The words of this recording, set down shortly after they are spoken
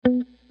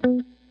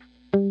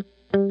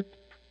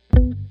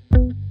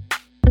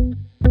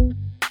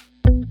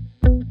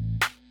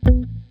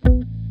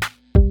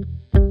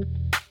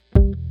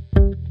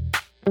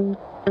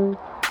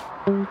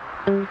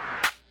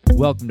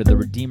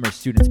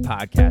Students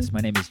Podcast. My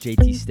name is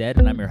JT Stead,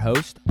 and I'm your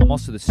host. I'm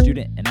also the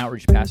student and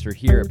outreach pastor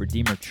here at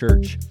Redeemer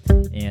Church.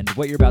 And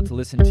what you're about to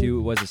listen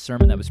to was a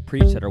sermon that was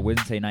preached at our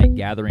Wednesday night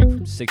gathering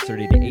from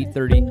 6:30 to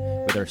 8:30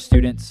 with our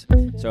students.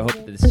 So I hope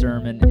that this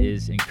sermon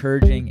is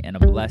encouraging and a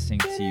blessing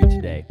to you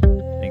today.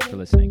 Thanks for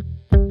listening.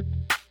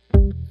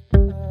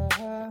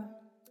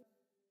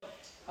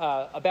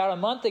 About a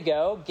month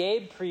ago,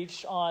 Gabe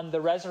preached on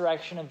the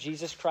resurrection of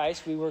Jesus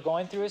Christ. We were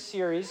going through a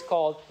series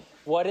called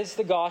What is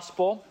the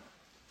Gospel?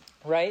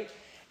 Right?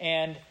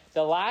 And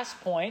the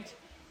last point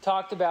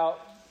talked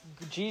about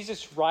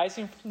Jesus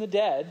rising from the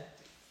dead.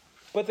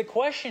 But the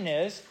question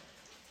is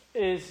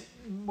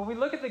when we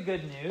look at the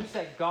good news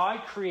that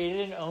God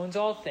created and owns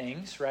all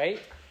things, right?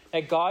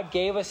 That God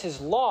gave us his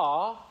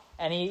law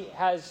and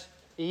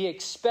he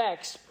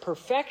expects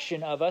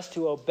perfection of us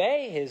to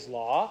obey his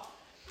law.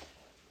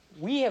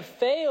 We have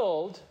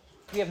failed.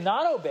 We have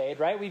not obeyed,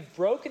 right? We've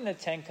broken the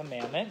 10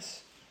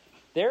 Commandments.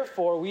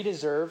 Therefore, we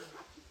deserve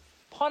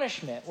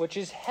punishment, which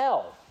is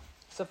hell.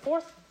 It's the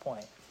fourth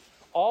point.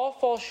 All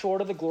fall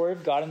short of the glory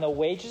of God, and the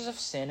wages of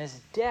sin is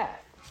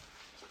death.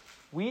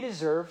 We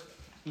deserve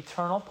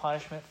eternal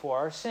punishment for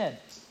our sin.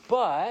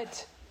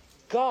 But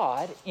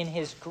God, in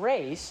his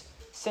grace,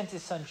 sent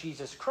his son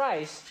Jesus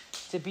Christ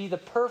to be the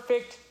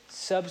perfect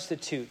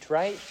substitute,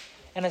 right?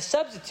 And a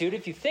substitute,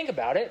 if you think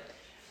about it,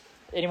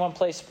 anyone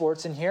play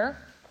sports in here?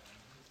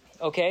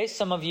 Okay,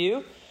 some of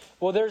you.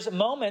 Well, there's a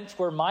moment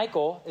where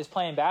Michael is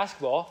playing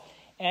basketball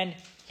and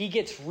he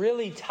gets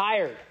really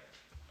tired.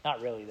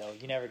 Not really, though.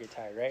 You never get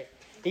tired, right?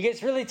 He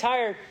gets really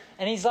tired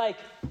and he's like,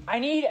 I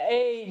need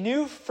a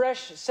new, fresh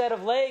set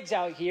of legs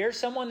out here.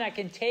 Someone that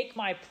can take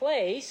my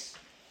place,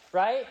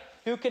 right?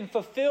 Who can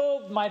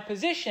fulfill my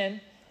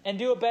position and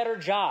do a better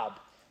job.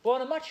 Well,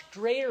 in a much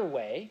greater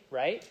way,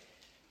 right?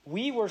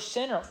 We were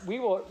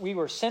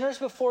sinners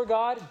before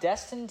God,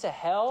 destined to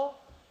hell.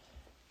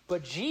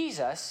 But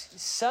Jesus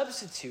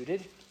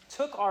substituted,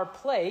 took our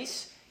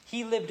place.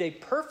 He lived a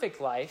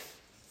perfect life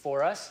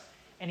for us.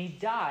 And he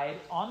died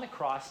on the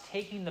cross,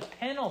 taking the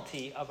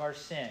penalty of our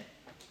sin,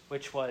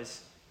 which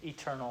was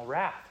eternal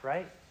wrath,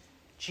 right?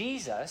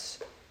 Jesus,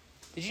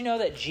 did you know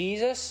that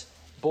Jesus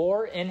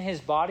bore in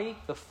his body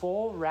the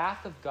full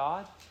wrath of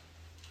God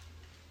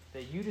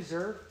that you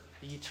deserve?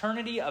 The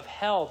eternity of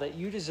hell that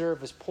you deserve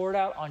was poured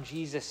out on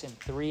Jesus in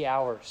 3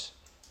 hours.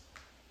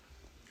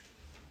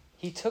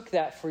 He took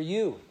that for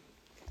you.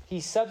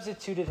 He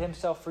substituted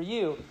himself for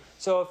you.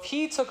 So if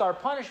he took our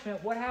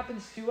punishment, what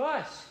happens to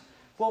us?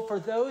 Well, for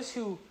those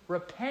who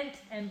repent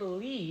and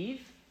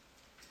believe,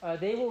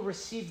 they will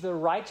receive the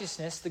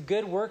righteousness, the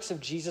good works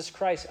of Jesus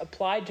Christ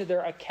applied to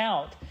their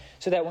account,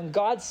 so that when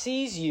God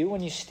sees you,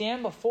 when you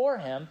stand before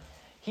him,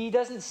 he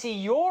doesn't see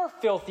your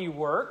filthy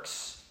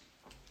works.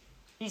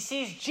 He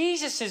sees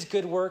Jesus'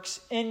 good works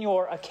in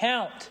your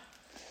account,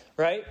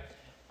 right?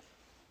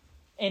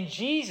 And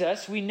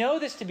Jesus, we know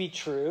this to be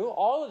true,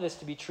 all of this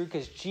to be true,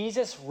 because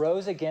Jesus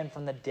rose again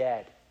from the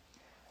dead.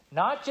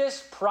 Not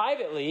just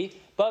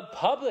privately, but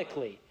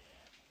publicly.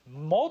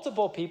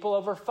 Multiple people,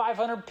 over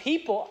 500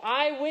 people,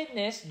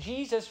 eyewitnessed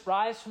Jesus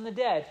rise from the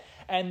dead.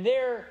 And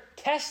their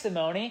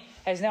testimony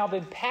has now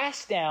been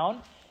passed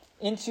down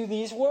into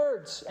these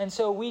words. And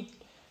so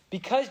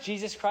because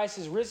Jesus Christ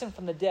is risen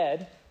from the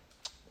dead,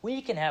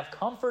 we can have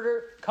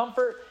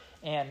comfort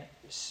and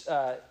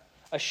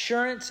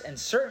assurance and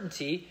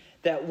certainty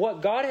that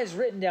what God has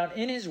written down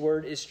in his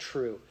word is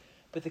true.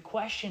 But the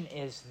question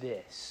is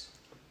this.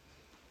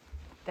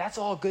 That's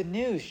all good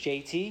news,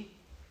 JT.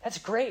 That's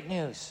great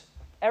news.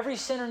 Every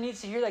sinner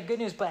needs to hear that good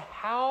news. But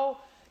how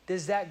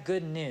does that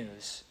good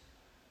news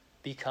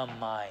become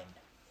mine?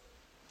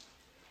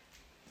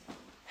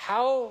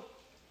 How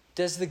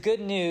does the good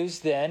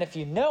news then, if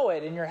you know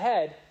it in your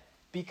head,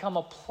 become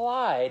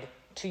applied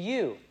to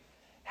you?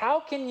 How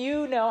can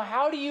you know?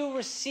 How do you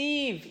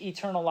receive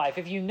eternal life?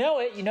 If you know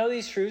it, you know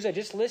these truths. I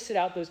just listed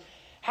out those.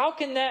 How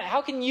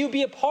can you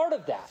be a part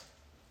of that?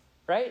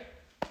 Right?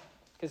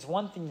 Because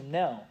one thing to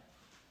know,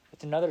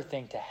 it's another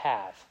thing to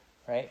have,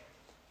 right?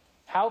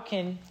 How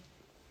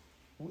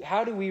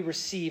do we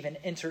receive and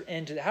enter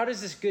into that? How does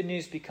this good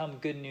news become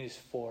good news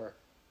for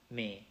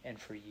me and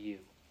for you?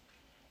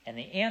 And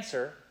the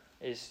answer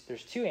is,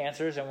 there's two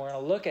answers, and we're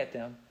going to look at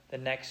them the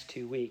next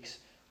 2 weeks.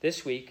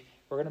 This week,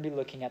 we're going to be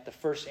looking at the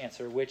first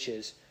answer, which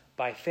is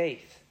by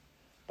faith.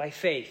 By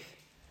faith.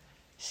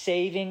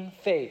 Saving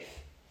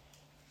faith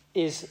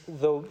is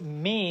the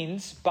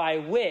means by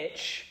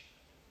which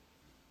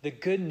the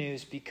good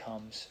news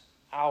becomes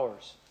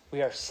ours.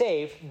 We are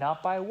saved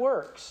not by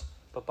works,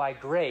 but by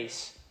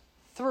grace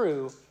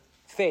through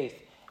faith.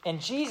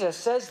 And Jesus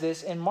says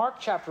this in Mark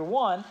chapter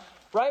 1,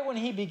 right when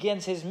he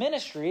begins his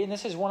ministry, and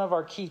this is one of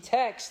our key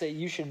texts that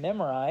you should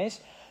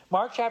memorize.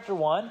 Mark chapter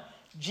 1,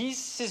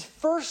 Jesus'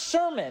 first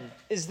sermon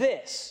is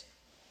this.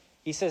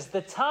 He says,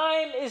 the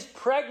time is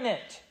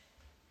pregnant.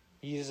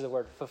 He uses the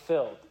word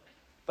fulfilled.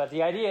 But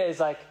the idea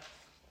is like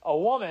a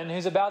woman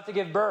who's about to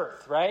give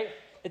birth, right?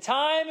 The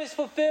time is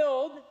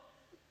fulfilled.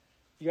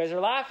 You guys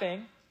are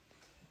laughing.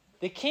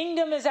 The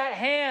kingdom is at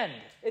hand.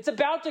 It's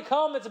about to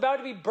come. It's about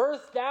to be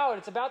birthed out.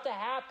 It's about to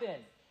happen.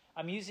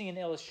 I'm using an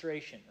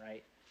illustration,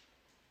 right?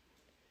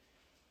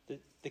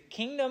 The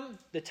kingdom,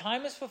 the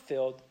time is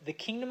fulfilled. The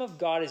kingdom of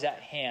God is at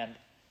hand.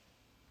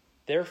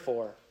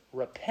 Therefore,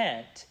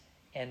 repent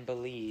and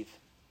believe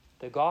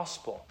the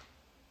gospel.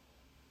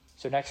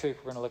 So next week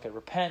we're going to look at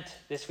repent.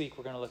 This week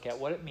we're going to look at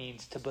what it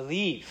means to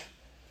believe.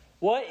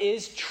 What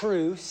is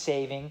true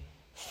saving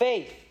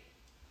faith?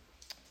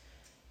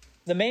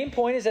 The main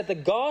point is that the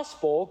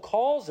gospel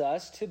calls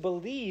us to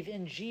believe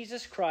in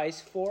Jesus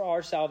Christ for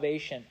our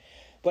salvation.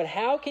 But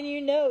how can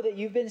you know that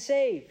you've been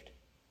saved?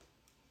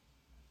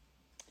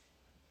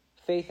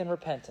 Faith and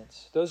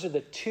repentance. Those are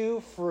the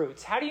two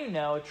fruits. How do you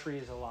know a tree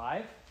is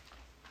alive?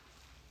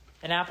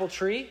 An apple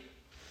tree?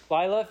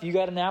 Lila, if you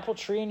got an apple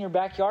tree in your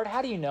backyard,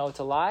 how do you know it's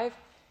alive?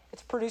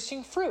 It's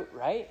producing fruit,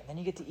 right? And then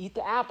you get to eat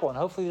the apple, and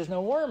hopefully there's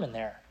no worm in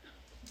there.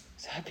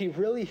 So that'd be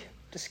really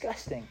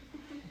disgusting.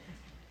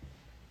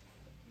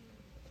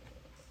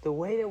 The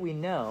way that we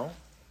know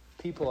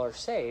people are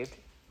saved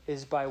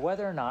is by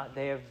whether or not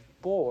they have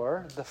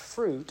bore the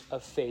fruit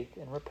of faith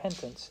and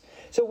repentance.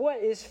 So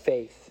what is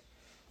faith?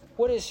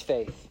 What is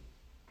faith?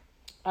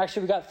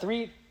 Actually, we got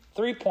three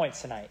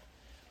points tonight.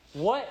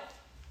 What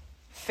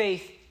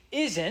faith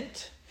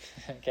isn't,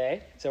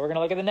 okay? So we're going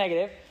to look at the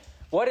negative.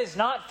 What is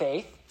not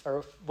faith,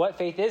 or what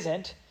faith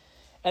isn't,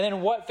 and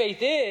then what faith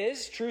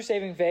is, true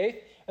saving faith,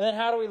 and then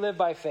how do we live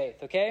by faith,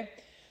 okay?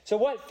 So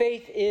what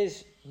faith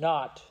is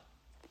not?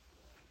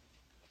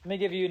 Let me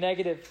give you a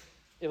negative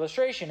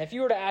illustration. If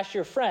you were to ask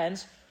your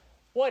friends,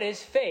 what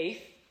is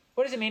faith?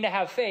 What does it mean to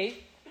have faith?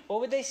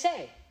 What would they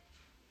say?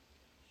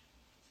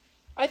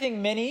 I think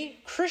many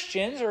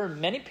Christians, or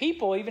many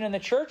people, even in the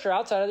church or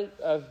outside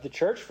of the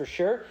church for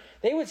sure,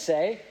 they would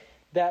say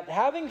that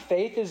having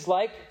faith is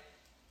like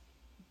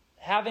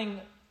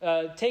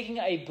taking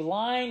a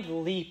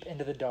blind leap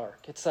into the dark.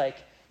 It's like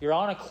you're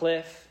on a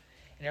cliff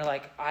and you're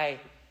like, I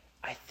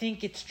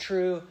think it's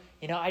true.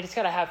 I just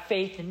got to have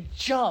faith and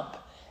jump.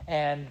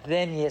 And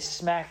then you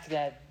smacked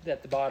at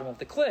the bottom of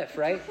the cliff,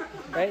 right?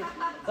 Right?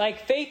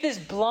 Like faith is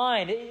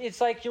blind.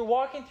 It's like you're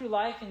walking through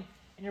life and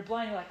you're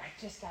blind. You're like,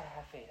 I just got to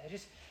have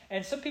faith.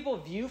 And some people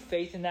view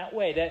faith in that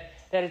way,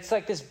 that it's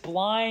like this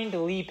blind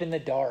leap in the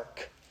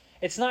dark.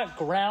 It's not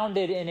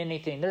grounded in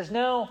anything. There's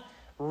no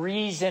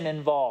reason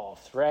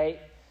involved, right?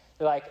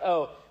 They're like,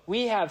 oh,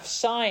 we have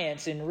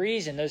science and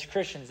reason. Those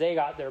Christians, they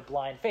got their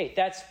blind faith.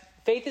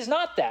 Faith is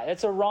not that.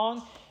 It's a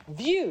wrong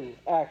view,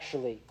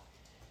 actually.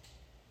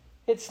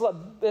 It's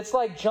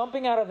like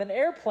jumping out of an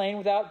airplane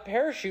without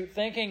parachute,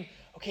 thinking,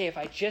 okay, if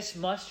I just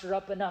muster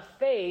up enough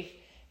faith,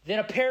 then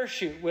a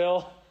parachute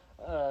will,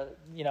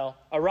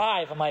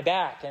 arrive on my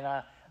back, and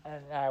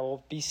I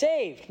will be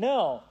saved.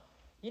 No,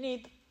 you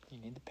need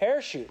the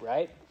parachute,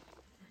 right?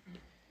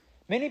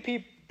 Many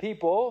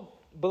people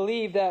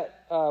believe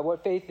that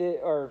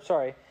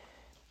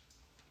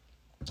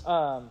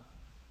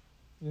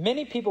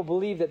many people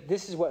believe that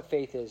this is what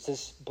faith is,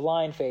 this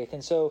blind faith.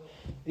 And so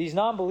these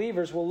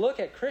non-believers will look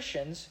at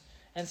Christians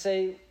and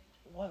say,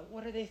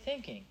 what are they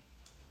thinking?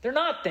 They're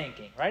not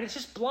thinking, right? It's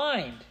just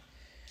blind.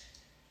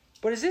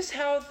 But is this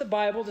how the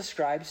Bible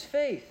describes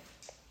faith?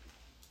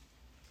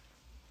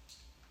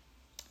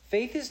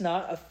 Faith is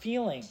not a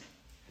feeling.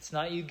 It's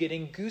not you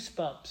getting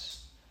goosebumps,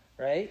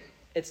 right?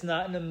 It's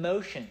not an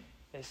emotion.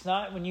 It's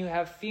not when you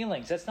have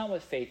feelings. That's not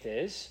what faith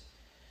is.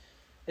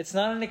 It's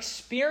not an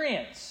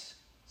experience.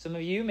 Some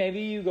of you, maybe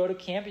you go to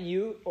camp and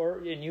you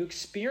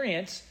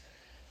experience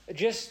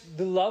just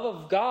the love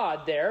of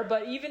God there,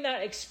 but even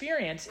that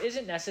experience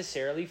isn't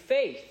necessarily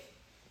faith,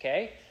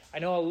 okay? I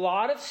know a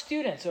lot of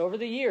students over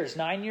the years,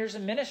 9 years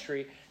of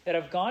ministry, that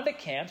have gone to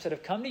camps, that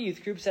have come to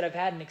youth groups, that have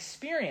had an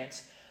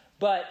experience,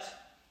 but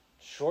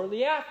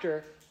shortly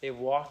after, they've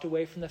walked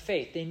away from the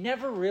faith. They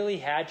never really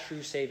had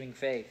true saving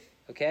faith,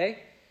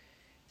 okay?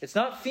 It's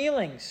not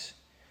feelings.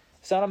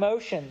 It's not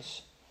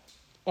emotions.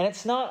 And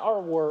it's not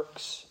our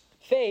works.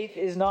 Faith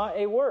is not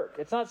a work.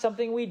 It's not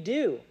something we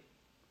do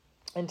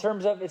in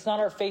terms of, it's not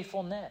our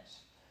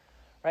faithfulness,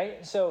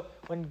 right? So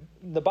when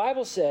the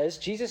Bible says,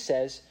 Jesus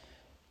says,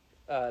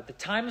 the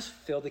time is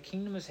fulfilled, the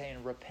kingdom is at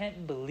hand, repent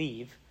and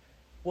believe.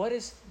 What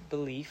is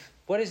belief?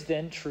 What is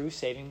then true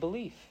saving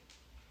belief?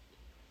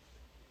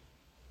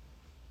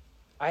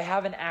 I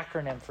have an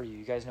acronym for you.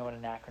 You guys know what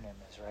an acronym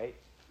is, right?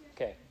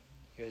 Okay,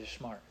 you guys are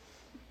smart.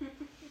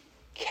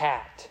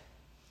 CAT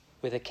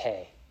with a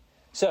K.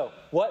 So,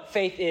 what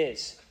faith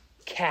is?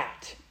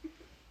 Cat.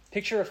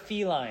 Picture a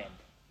feline,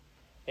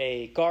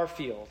 a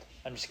Garfield.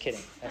 I'm just kidding.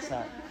 That's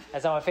not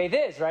what faith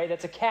is, right?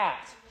 That's a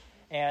cat.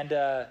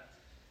 And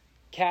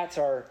cats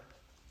are,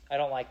 I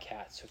don't like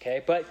cats,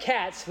 okay? But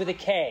cats with a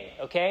K,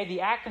 okay? The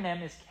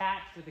acronym is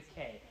CAT with a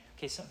K.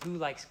 Okay, so who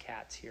likes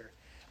cats here?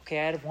 Okay,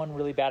 I had one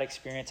really bad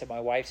experience at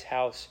my wife's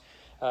house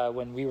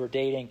when we were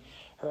dating.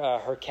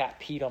 Her cat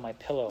peed on my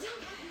pillow.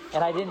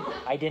 And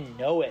I didn't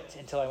know it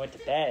until I went to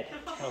bed,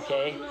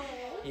 okay?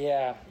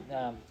 Yeah,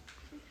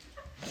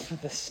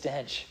 the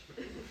stench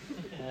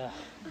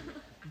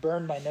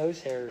burned my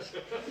nose hairs.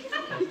 It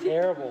was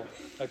terrible,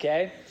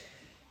 okay?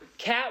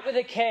 Cat with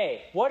a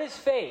K. What is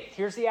faith?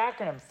 Here's the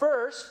acronym.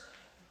 First,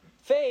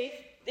 faith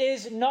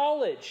is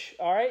knowledge,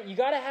 all right? You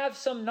got to have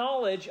some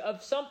knowledge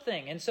of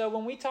something. And so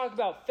when we talk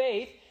about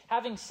faith,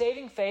 having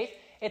saving faith,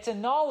 it's a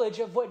knowledge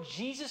of what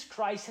Jesus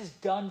Christ has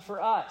done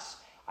for us.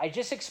 I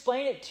just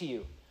explained it to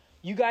you.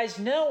 You guys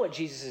know what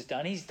Jesus has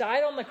done. He's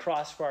died on the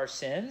cross for our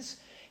sins.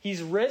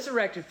 He's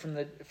resurrected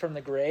from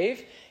the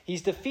grave.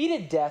 He's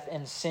defeated death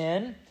and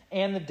sin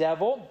and the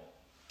devil.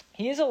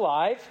 He is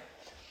alive,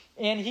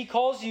 and he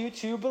calls you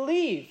to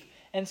believe.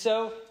 And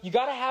so you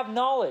got to have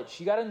knowledge.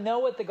 You got to know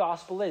what the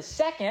gospel is.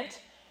 Second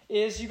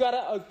is you got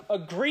to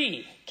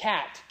agree.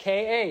 Cat,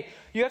 K-A.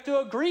 You have to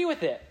agree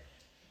with it.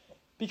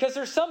 Because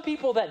there's some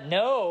people that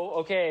know,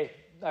 okay,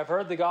 I've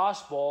heard the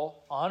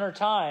gospel 100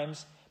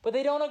 times, but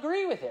they don't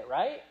agree with it,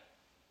 right?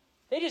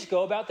 They just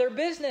go about their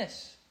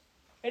business.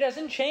 It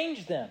doesn't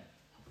change them.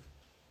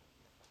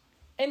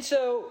 And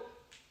so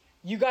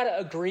you got to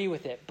agree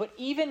with it. But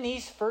even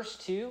these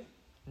first two,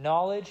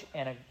 knowledge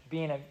and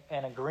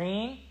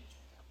agreeing,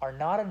 are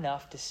not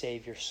enough to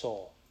save your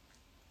soul.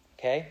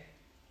 Okay?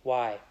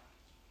 Why?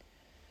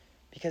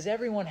 Because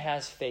everyone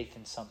has faith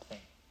in something.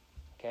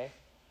 Okay?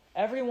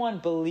 Everyone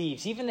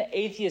believes. Even the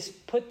atheists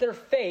put their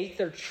faith,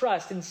 their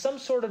trust in some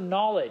sort of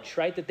knowledge,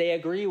 right, that they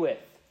agree with.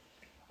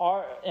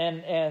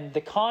 And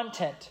the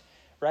content,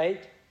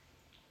 right?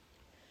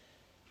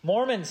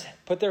 Mormons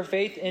put their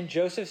faith in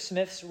Joseph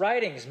Smith's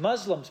writings.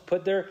 Muslims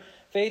put their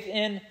faith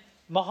in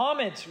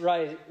Muhammad's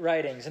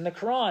writings, in the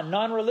Quran.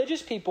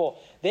 Non-religious people,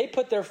 they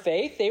put their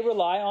faith, they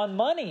rely on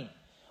money,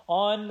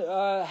 on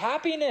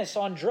happiness,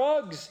 on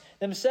drugs,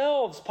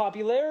 themselves,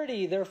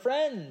 popularity, their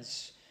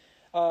friends.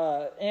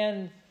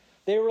 And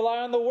they rely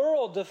on the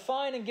world to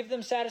find and give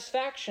them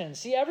satisfaction.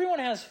 See, everyone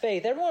has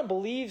faith. Everyone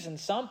believes in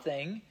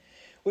something,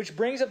 which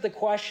brings up the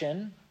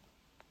question,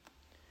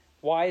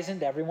 why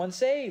isn't everyone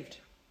saved?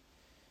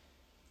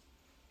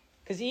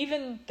 Because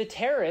even the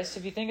terrorists,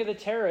 if you think of the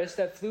terrorists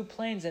that flew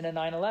planes into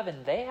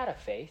 9/11, they had a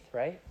faith,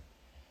 right?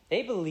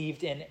 They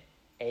believed in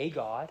a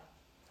God.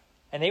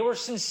 And they were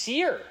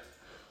sincere,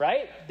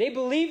 right? They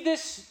believed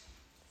this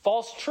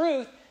false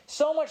truth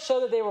so much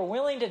so that they were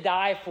willing to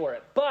die for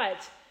it.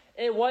 But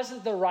it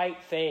wasn't the right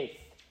faith,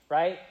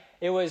 right?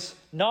 It was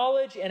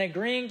knowledge and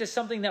agreeing to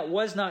something that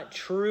was not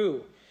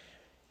true.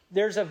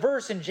 There's a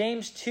verse in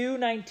James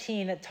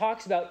 2:19 that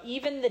talks about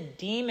even the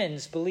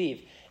demons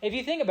believe. If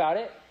you think about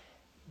it,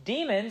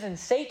 demons and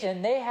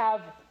Satan, they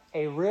have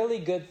a really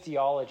good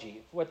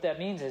theology. What that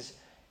means is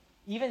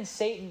even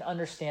Satan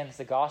understands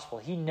the gospel.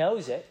 He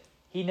knows it.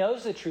 He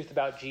knows the truth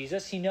about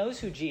Jesus. He knows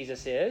who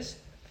Jesus is.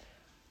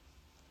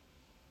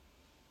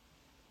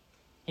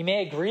 He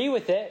may agree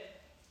with it,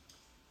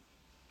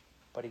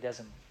 but he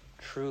doesn't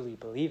truly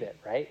believe it,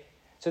 right?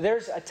 So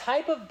there's a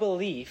type of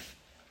belief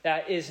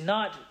that is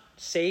not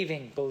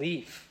saving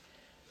belief.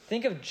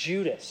 Think of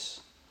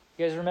Judas.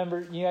 You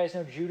guys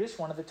know Judas,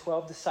 one of the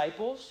 12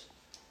 disciples?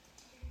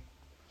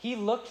 He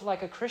looked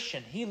like a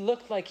Christian. He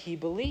looked like he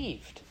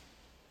believed.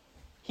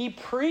 He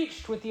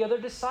preached with the other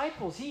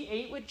disciples. He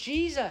ate with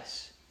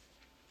Jesus.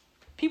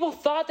 People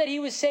thought that he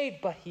was saved,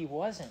 but he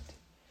wasn't.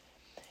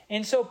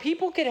 And so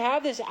people could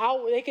have this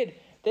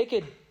they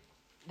could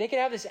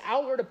have this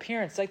outward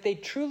appearance like they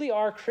truly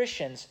are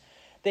Christians.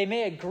 They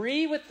may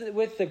agree with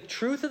the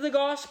truth of the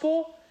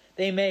gospel.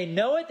 They may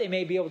know it. They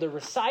may be able to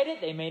recite it.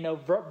 They may know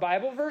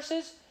Bible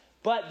verses,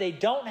 but they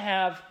don't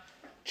have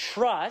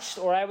trust,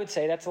 or I would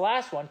say that's the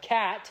last one,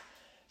 cat,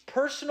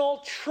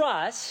 personal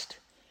trust.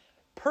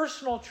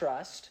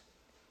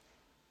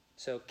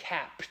 So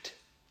capped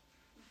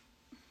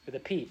with a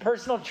P.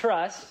 Personal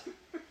trust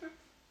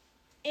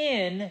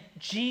in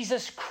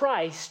Jesus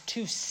Christ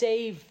to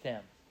save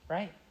them,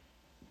 right?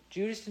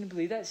 Judas didn't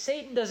believe that.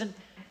 Satan doesn't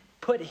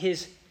put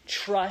his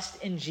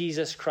trust in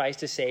Jesus Christ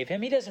to save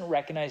him. He doesn't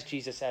recognize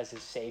Jesus as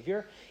his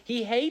Savior.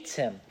 He hates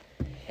him.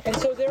 And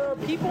so there are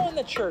people in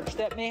the church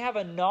that may have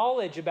a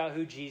knowledge about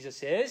who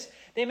Jesus is.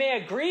 They may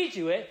agree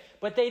to it,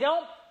 but they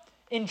don't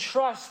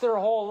entrust their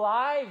whole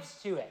lives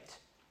to it.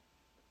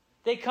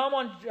 They come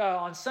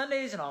on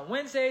Sundays and on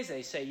Wednesdays,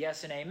 they say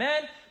yes and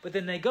amen, but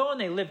then they go and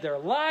they live their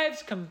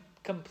lives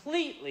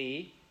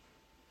completely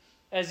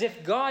as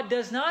if God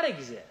does not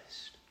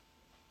exist.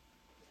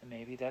 And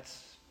maybe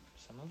that's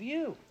some of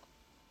you.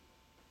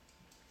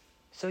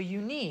 So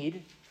you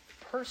need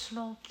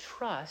personal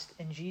trust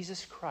in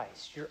Jesus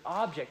Christ, the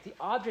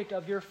object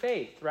of your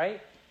faith, right?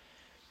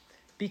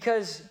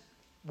 Because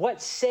what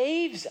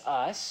saves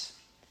us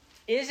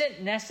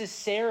isn't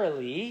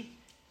necessarily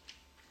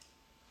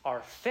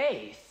our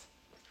faith,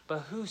 but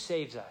who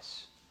saves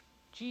us?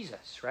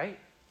 Jesus, right?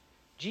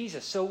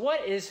 Jesus. So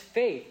what is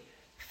faith?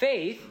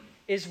 Faith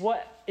is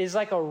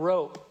like a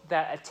rope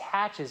that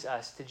attaches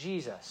us to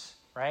Jesus,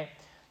 right?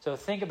 So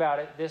think about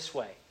it this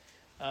way.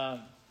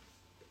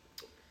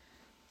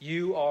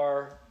 You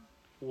are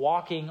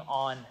walking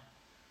on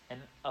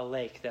a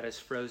lake that is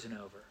frozen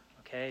over,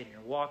 okay? And you're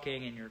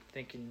walking and you're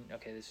thinking,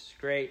 okay, this is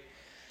great.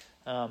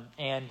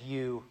 And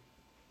you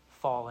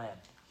fall in,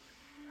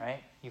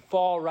 right? You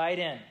fall right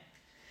in.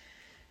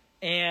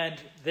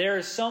 And there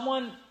is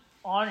someone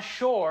on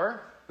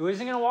shore, who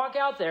isn't going to walk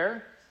out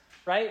there,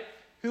 right?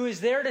 Who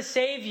is there to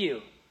save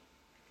you,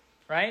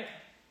 right?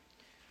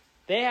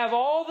 They have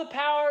all the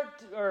power,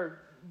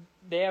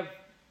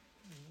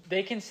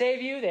 they can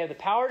save you. They have the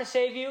power to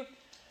save you.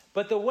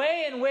 But the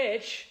way in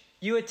which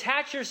you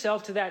attach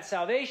yourself to that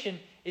salvation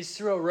is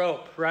through a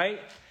rope, right?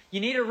 You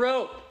need a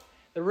rope.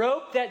 The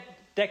rope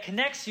that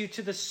connects you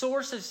to the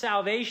source of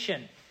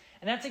salvation.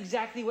 And that's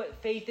exactly what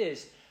faith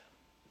is.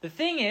 The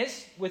thing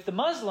is, with the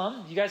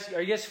Muslim,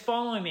 are you guys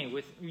following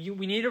me?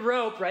 We need a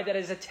rope, right, that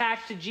is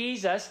attached to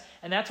Jesus,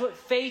 and that's what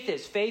faith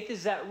is. Faith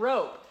is that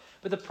rope.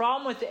 But the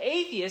problem with the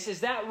atheist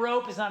is that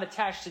rope is not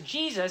attached to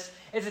Jesus,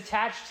 it's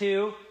attached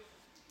to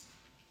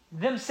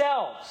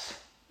themselves.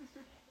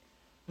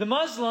 The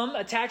Muslim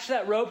attached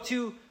that rope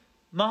to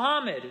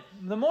Muhammad.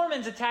 The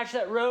Mormons attach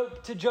that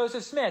rope to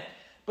Joseph Smith.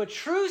 But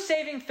true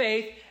saving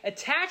faith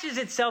attaches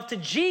itself to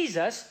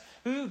Jesus,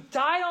 who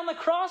died on the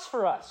cross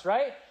for us,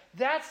 right?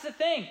 That's the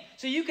thing.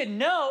 So you could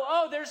know,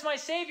 oh, there's my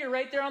Savior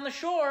right there on the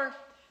shore.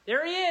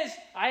 There he is.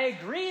 I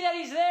agree that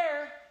he's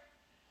there.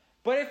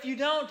 But if you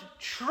don't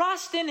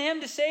trust in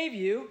him to save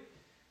you,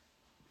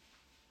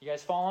 you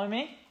guys following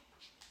me?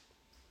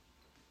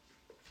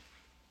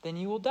 Then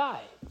you will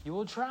die. You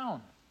will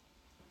drown.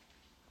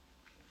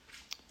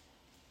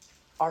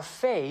 Our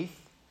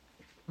faith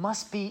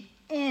must be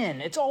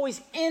in. It's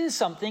always in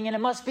something, and it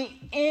must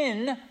be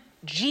in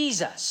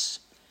Jesus.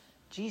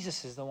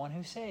 Jesus is the one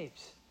who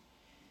saves.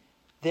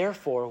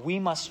 Therefore, we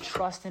must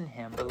trust in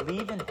him,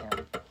 believe in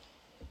him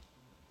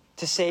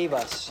to save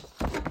us.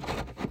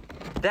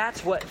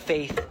 That's what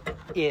faith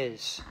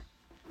is.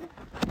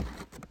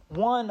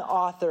 One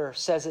author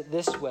says it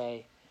this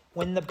way: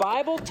 when the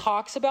Bible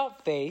talks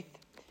about faith,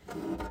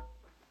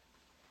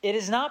 faith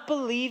is not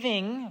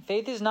believing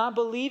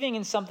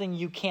in something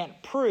you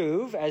can't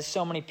prove, as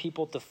so many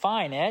people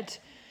define it.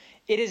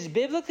 It is,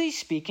 biblically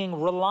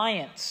speaking,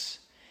 reliance.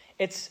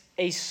 It's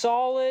a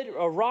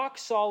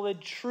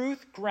rock-solid,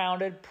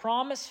 truth-grounded,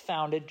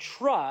 promise-founded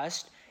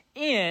trust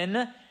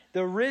in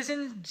the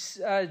risen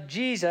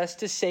Jesus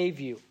to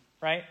save you,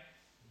 right?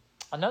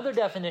 Another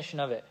definition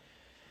of it.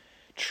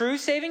 True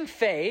saving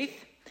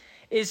faith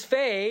is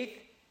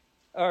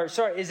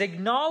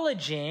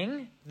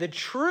acknowledging the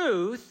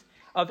truth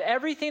of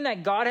everything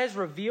that God has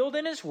revealed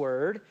in his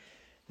word,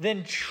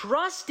 then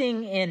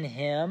trusting in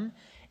him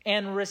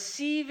and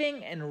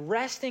receiving and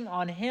resting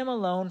on him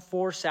alone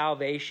for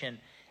salvation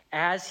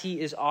as he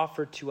is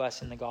offered to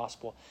us in the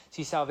gospel.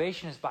 See,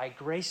 salvation is by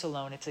grace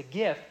alone. It's a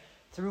gift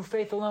through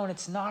faith alone.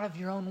 It's not of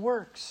your own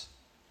works.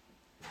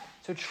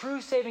 So true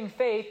saving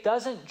faith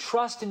doesn't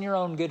trust in your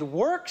own good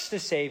works to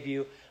save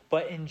you,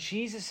 but in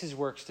Jesus'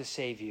 works to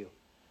save you.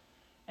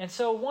 And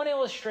so one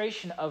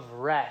illustration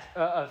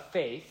of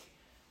faith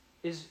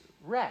is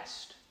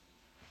rest.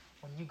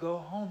 When you go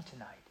home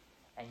tonight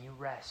and you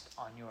rest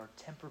on your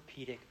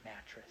Tempur-Pedic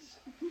mattress.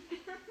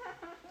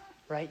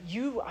 Right?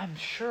 I'm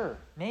sure,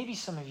 maybe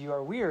some of you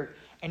are weird,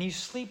 and you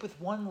sleep with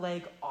one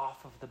leg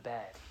off of the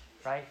bed,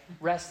 right?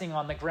 Resting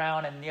on the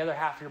ground and the other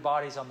half of your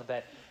body's on the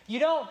bed. You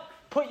don't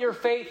put your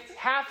faith,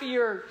 half of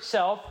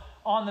yourself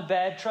on the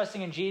bed,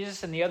 trusting in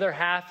Jesus, and the other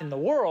half in the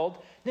world.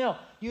 No,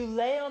 you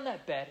lay on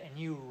that bed and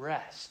you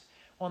rest.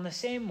 Well, in the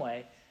same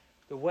way,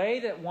 the way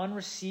that one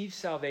receives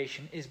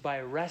salvation is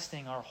by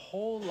resting our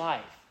whole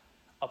life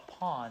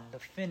upon the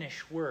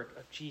finished work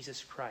of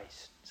Jesus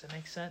Christ. Does that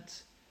make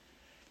sense?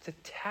 It's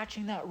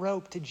attaching that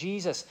rope to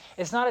Jesus.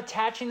 It's not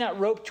attaching that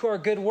rope to our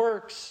good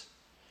works.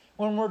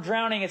 When we're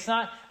drowning, it's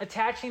not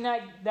attaching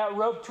that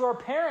rope to our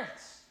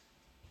parents.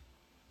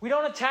 We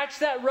don't attach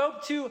that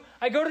rope to,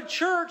 I go to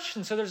church,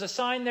 and so there's a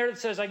sign there that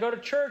says, I go to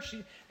church.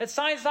 That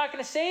sign's not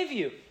going to save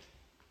you.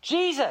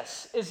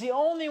 Jesus is the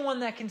only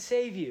one that can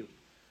save you.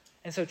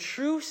 And so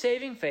true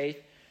saving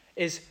faith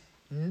is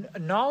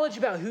knowledge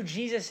about who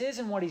Jesus is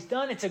and what he's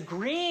done. It's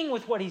agreeing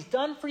with what he's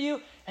done for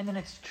you, and then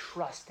it's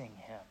trusting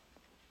him.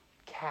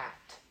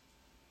 Cat.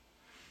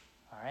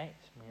 All right?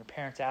 So when your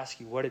parents ask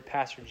you, what did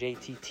Pastor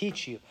JT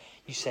teach you?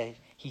 You say,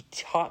 he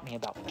taught me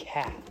about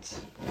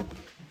cats.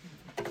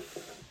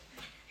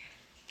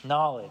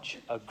 Knowledge,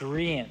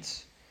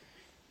 agreeance,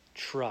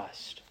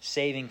 trust,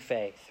 saving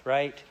faith,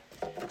 right?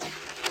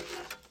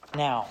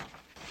 Now,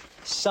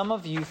 some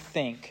of you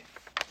think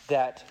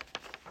that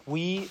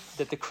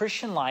the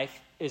Christian life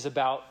is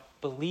about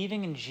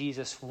believing in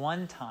Jesus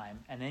one time,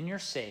 and then you're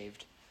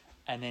saved,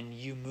 and then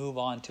you move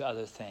on to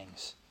other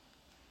things.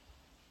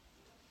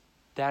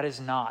 That is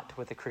not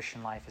what the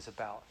Christian life is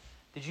about.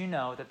 Did you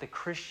know that the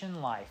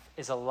Christian life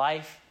is a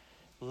life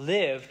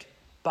lived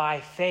by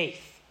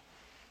faith?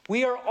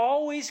 We are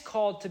always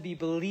called to be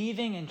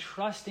believing and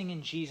trusting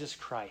in Jesus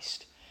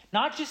Christ.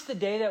 Not just the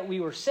day that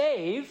we were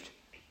saved.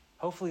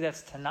 Hopefully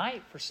that's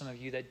tonight for some of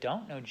you that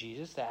don't know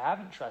Jesus, that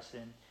haven't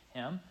trusted in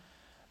him.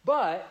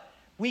 But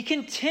we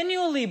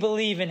continually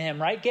believe in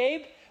him, right,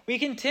 Gabe? We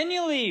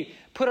continually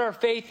put our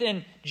faith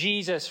in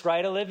Jesus,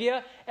 right,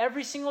 Olivia?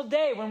 Every single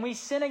day when we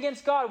sin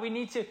against God, we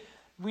need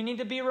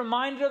to be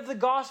reminded of the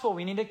gospel.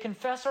 We need to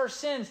confess our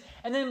sins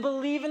and then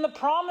believe in the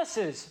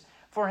promises.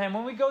 for him.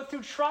 When we go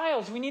through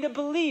trials, we need to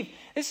believe.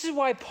 This is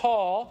why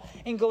Paul,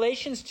 in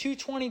Galatians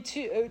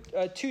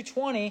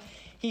 2:20,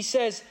 he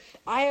says,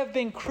 I have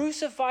been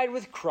crucified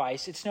with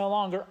Christ. It's no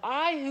longer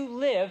I who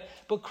live,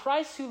 but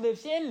Christ who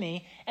lives in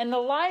me. And the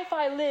life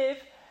I live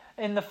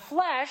in the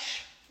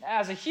flesh,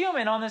 as a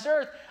human on this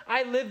earth,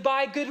 I live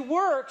by good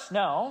works.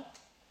 No.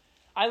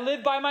 I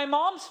live by my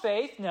mom's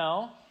faith.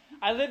 No.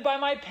 I live by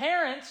my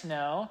parents.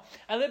 No.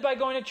 I live by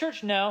going to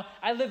church. No.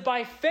 I live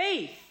by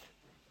faith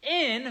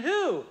in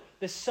who?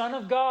 The Son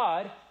of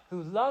God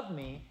who loved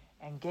me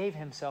and gave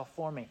himself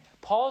for me.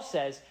 Paul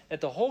says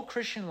that the whole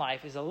Christian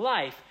life is a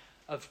life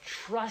of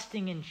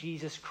trusting in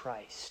Jesus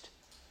Christ.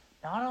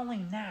 Not only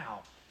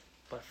now,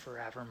 but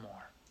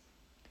forevermore.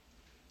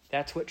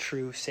 That's what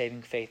true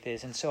saving faith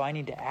is. And so I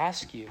need to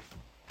ask you,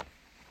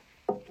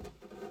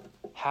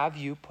 have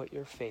you put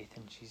your faith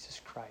in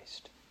Jesus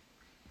Christ?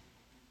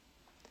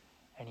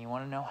 And you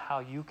want to know how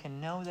you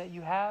can know that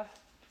you have?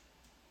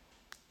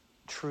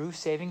 True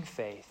saving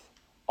faith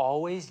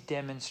always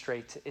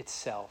demonstrates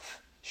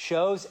itself,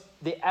 shows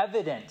the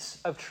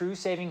evidence of true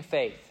saving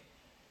faith.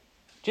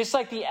 Just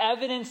like the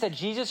evidence that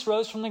Jesus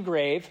rose from the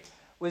grave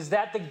was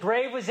that the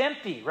grave was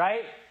empty,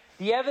 right?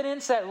 The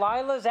evidence that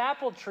Lila's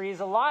apple tree is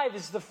alive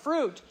is the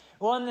fruit.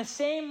 Well, in the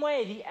same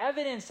way, the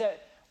evidence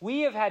that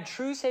we have had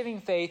true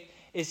saving faith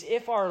is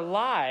if our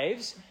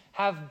lives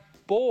have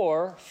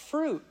bore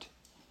fruit.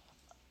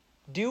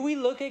 Do we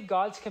look at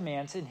God's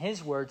commands and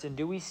his words, and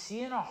do we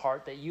see in our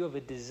heart that you have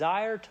a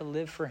desire to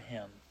live for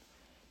him,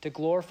 to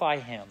glorify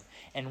him?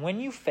 And when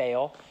you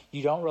fail,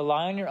 you don't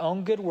rely on your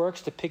own good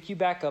works to pick you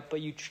back up,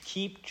 but you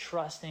keep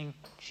trusting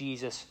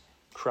Jesus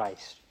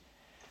Christ.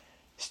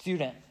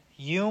 Student,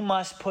 you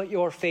must put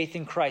your faith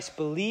in Christ.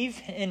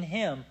 Believe in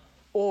him,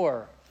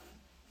 or,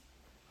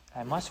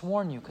 I must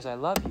warn you because I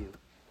love you,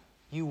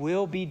 you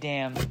will be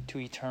damned to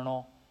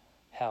eternal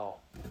hell.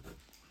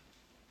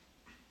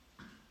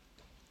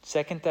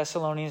 2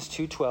 Thessalonians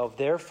 2:12,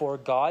 therefore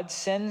God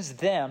sends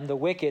them, the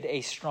wicked,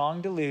 a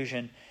strong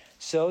delusion,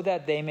 so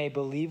that they may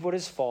believe what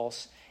is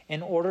false,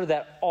 in order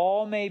that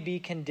all may be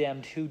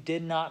condemned who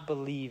did not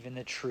believe in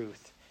the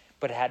truth,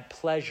 but had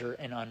pleasure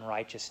in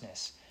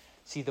unrighteousness.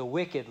 See, the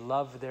wicked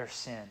love their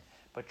sin,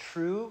 but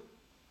true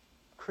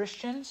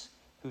Christians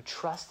who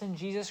trust in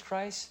Jesus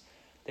Christ,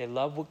 they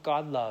love what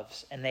God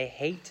loves, and they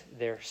hate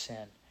their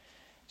sin.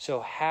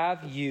 So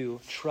have you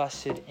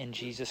trusted in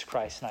Jesus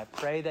Christ? And I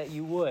pray that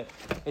you would.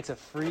 It's a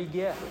free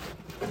gift.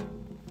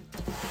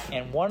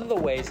 And one of the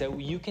ways that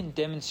you can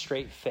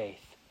demonstrate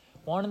faith,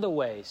 one of the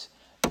ways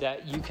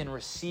that you can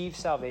receive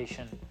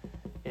salvation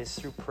is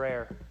through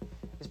prayer.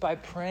 Is by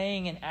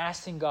praying and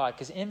asking God.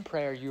 Because in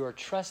prayer, you are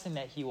trusting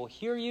that he will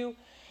hear you.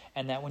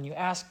 And that when you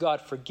ask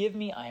God, forgive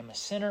me, I am a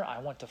sinner. I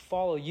want to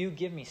follow you.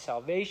 Give me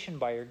salvation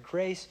by your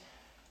grace.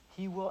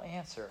 He will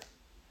answer.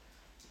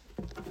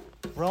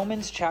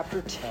 Romans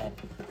chapter 10.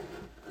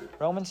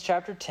 Romans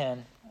chapter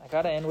 10. I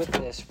got to end with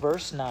this.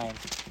 Verse 9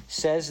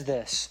 says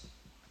this.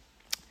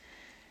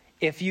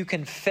 If you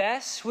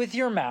confess with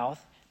your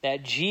mouth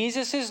that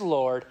Jesus is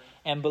Lord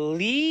and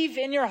believe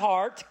in your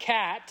heart,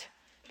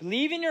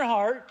 believe in your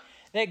heart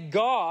that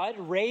God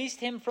raised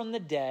him from the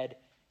dead,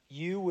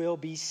 you will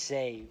be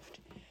saved.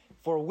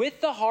 For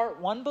with the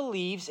heart one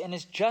believes and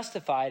is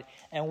justified,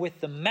 and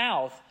with the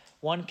mouth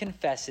one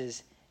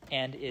confesses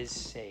and is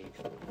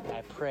saved. And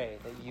I pray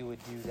that you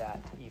would do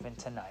that even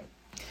tonight.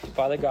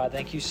 Father God,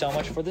 thank you so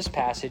much for this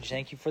passage.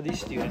 Thank you for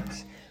these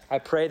students. I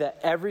pray that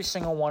every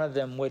single one of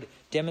them would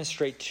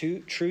demonstrate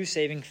true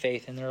saving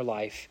faith in their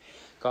life.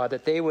 God,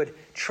 that they would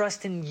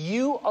trust in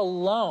you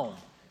alone,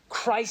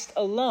 Christ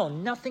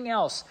alone, nothing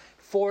else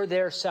for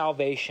their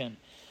salvation.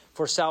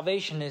 For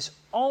salvation is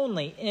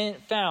only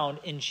found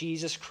in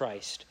Jesus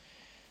Christ.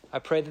 I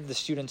pray that the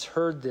students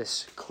heard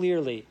this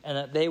clearly and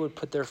that they would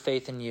put their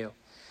faith in you.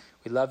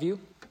 We love you.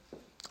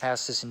 I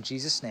ask this in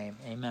Jesus' name.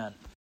 Amen.